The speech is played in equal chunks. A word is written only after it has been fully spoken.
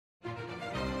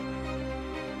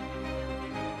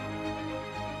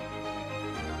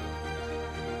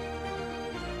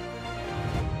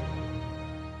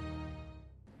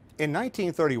In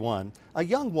 1931, a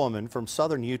young woman from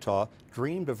southern Utah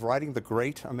dreamed of writing the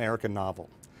great American novel.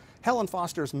 Helen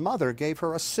Foster's mother gave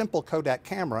her a simple Kodak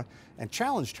camera and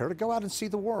challenged her to go out and see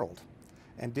the world.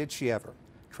 And did she ever?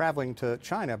 Traveling to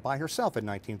China by herself in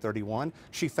 1931,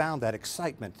 she found that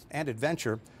excitement and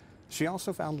adventure. She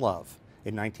also found love.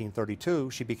 In 1932,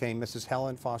 she became Mrs.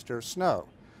 Helen Foster Snow.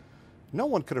 No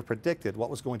one could have predicted what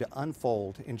was going to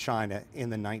unfold in China in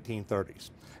the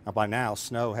 1930s. Now, by now,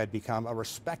 Snow had become a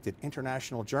respected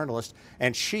international journalist,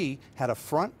 and she had a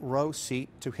front row seat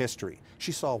to history.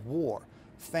 She saw war,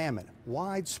 famine,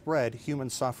 widespread human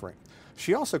suffering.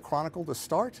 She also chronicled the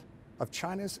start of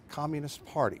China's Communist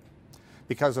Party.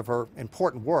 Because of her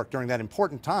important work during that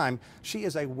important time, she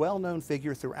is a well-known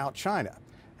figure throughout China.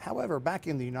 However, back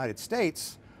in the United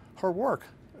States, her work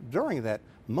during that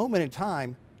moment in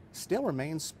time still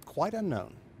remains quite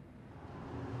unknown.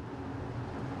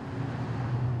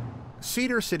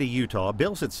 Cedar City, Utah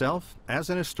bills itself as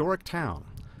an historic town,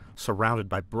 surrounded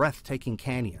by breathtaking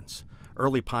canyons.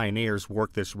 Early pioneers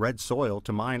worked this red soil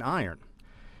to mine iron.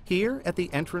 Here, at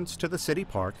the entrance to the city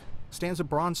park, stands a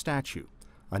bronze statue,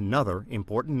 another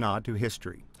important nod to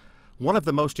history. One of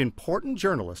the most important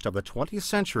journalists of the 20th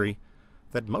century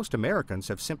that most Americans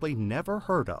have simply never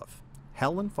heard of,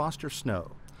 Helen Foster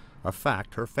Snow. A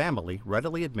fact her family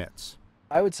readily admits.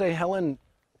 I would say Helen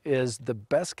is the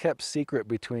best kept secret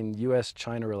between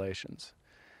U.S.-China relations.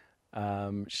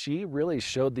 She really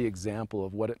showed the example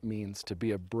of what it means to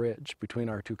be a bridge between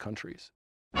our two countries.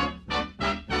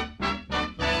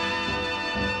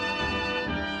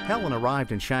 Helen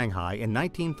arrived in Shanghai in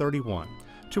 1931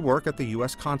 to work at the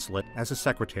U.S. consulate as a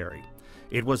secretary.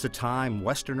 It was a time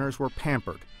Westerners were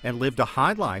pampered and lived a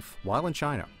high life while in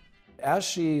China. As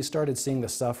she started seeing the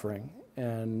suffering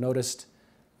and noticed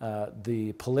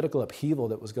the political upheaval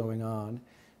that was going on,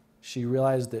 she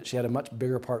realized that she had a much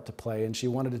bigger part to play, and she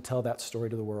wanted to tell that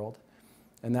story to the world.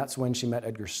 And that's when she met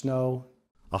Edgar Snow.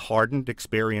 A hardened,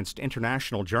 experienced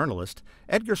international journalist,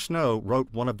 Edgar Snow wrote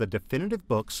one of the definitive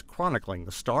books chronicling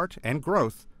the start and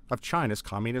growth of China's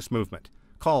communist movement,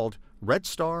 called Red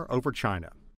Star over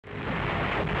China.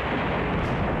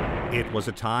 It was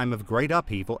a time of great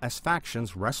upheaval as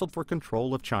factions wrestled for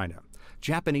control of China.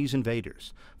 Japanese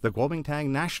invaders, the Kuomintang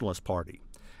Nationalist Party,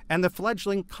 and the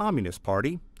fledgling Communist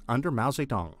Party under Mao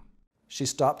Zedong. She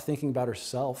stopped thinking about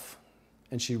herself,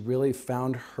 and she really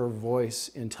found her voice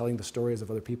in telling the stories of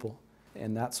other people.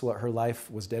 And that's what her life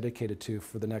was dedicated to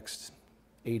for the next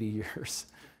 80 years.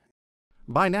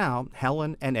 By now,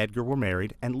 Helen and Edgar were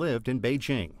married and lived in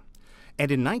Beijing. And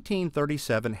in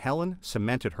 1937, Helen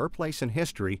cemented her place in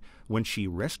history when she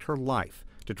risked her life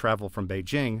to travel from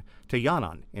Beijing to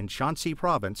Yan'an in Shanxi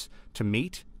province to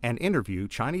meet and interview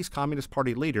Chinese Communist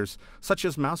Party leaders such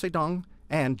as Mao Zedong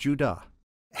and Zhu De.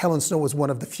 Helen Snow was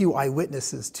one of the few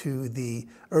eyewitnesses to the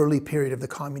early period of the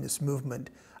communist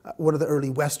movement, one of the early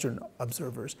Western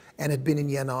observers, and had been in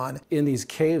Yan'an. In these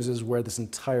caves is where this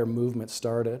entire movement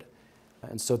started.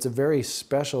 And so it's a very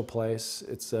special place.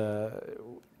 It's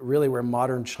really where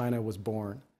modern China was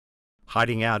born.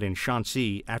 Hiding out in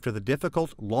Shanxi after the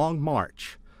difficult, long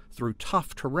march through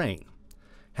tough terrain,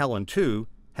 Helen, too,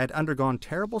 had undergone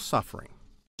terrible suffering.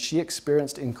 She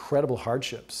experienced incredible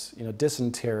hardships,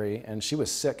 dysentery, and she was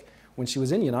sick. When she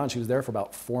was in Yan'an, she was there for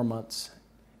about 4 months,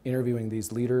 interviewing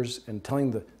these leaders and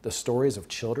telling the stories of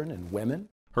children and women.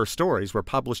 Her stories were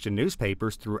published in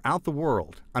newspapers throughout the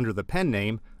world under the pen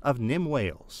name of Nim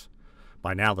Wales.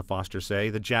 By now, the Fosters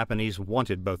say, the Japanese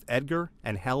wanted both Edgar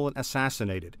and Helen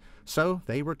assassinated, so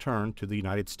they returned to the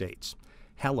United States.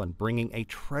 Helen bringing a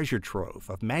treasure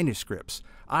trove of manuscripts,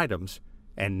 items,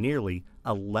 and nearly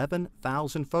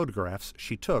 11,000 photographs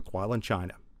she took while in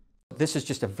China. This is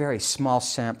just a very small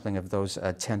sampling of those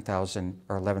 10,000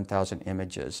 or 11,000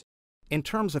 images. In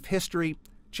terms of history,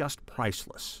 just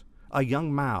priceless. A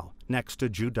young Mao next to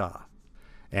Zhu De.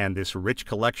 And this rich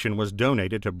collection was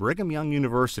donated to Brigham Young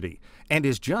University and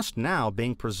is just now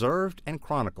being preserved and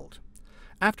chronicled.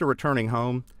 After returning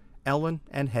home, Ellen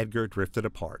and Edgar drifted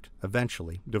apart,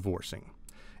 eventually divorcing.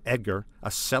 Edgar,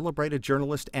 a celebrated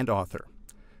journalist and author.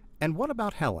 And what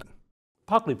about Helen?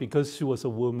 Partly because she was a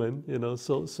woman,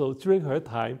 so during her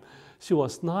time, she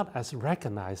was not as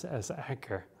recognized as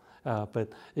Edgar.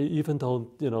 But even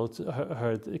though,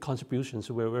 her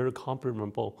contributions were very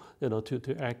comparable,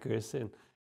 to Edgar's.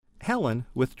 Helen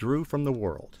withdrew from the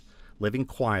world, living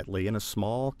quietly in a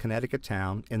small Connecticut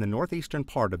town in the northeastern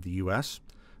part of the U.S.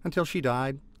 until she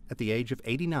died at the age of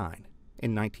 89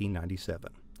 in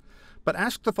 1997. But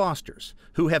ask the Fosters,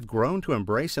 who have grown to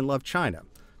embrace and love China,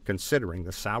 considering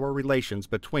the sour relations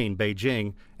between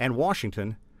Beijing and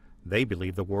Washington, they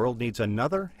believe the world needs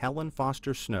another Helen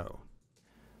Foster Snow.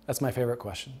 That's my favorite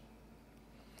question.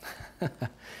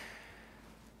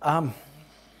 I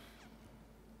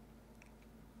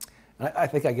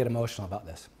think I get emotional about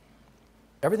this.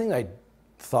 Everything I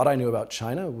thought I knew about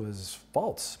China was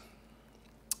false.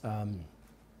 And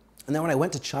then when I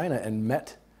went to China and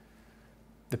met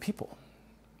the people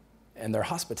and their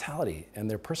hospitality and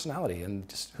their personality and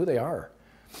just who they are,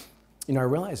 you know, I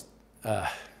realized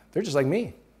they're just like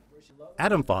me.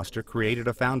 Adam Foster created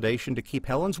a foundation to keep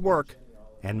Helen's work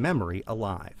and memory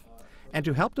alive, and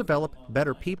to help develop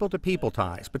better people-to-people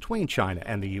ties between China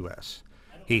and the U.S.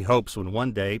 He hopes when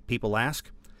one day people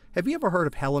ask, "Have you ever heard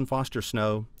of Helen Foster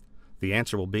Snow?" the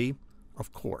answer will be,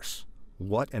 of course.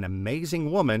 What an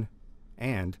amazing woman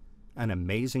and an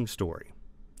amazing story.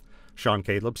 Sean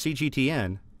Caleb,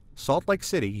 CGTN, Salt Lake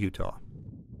City, Utah.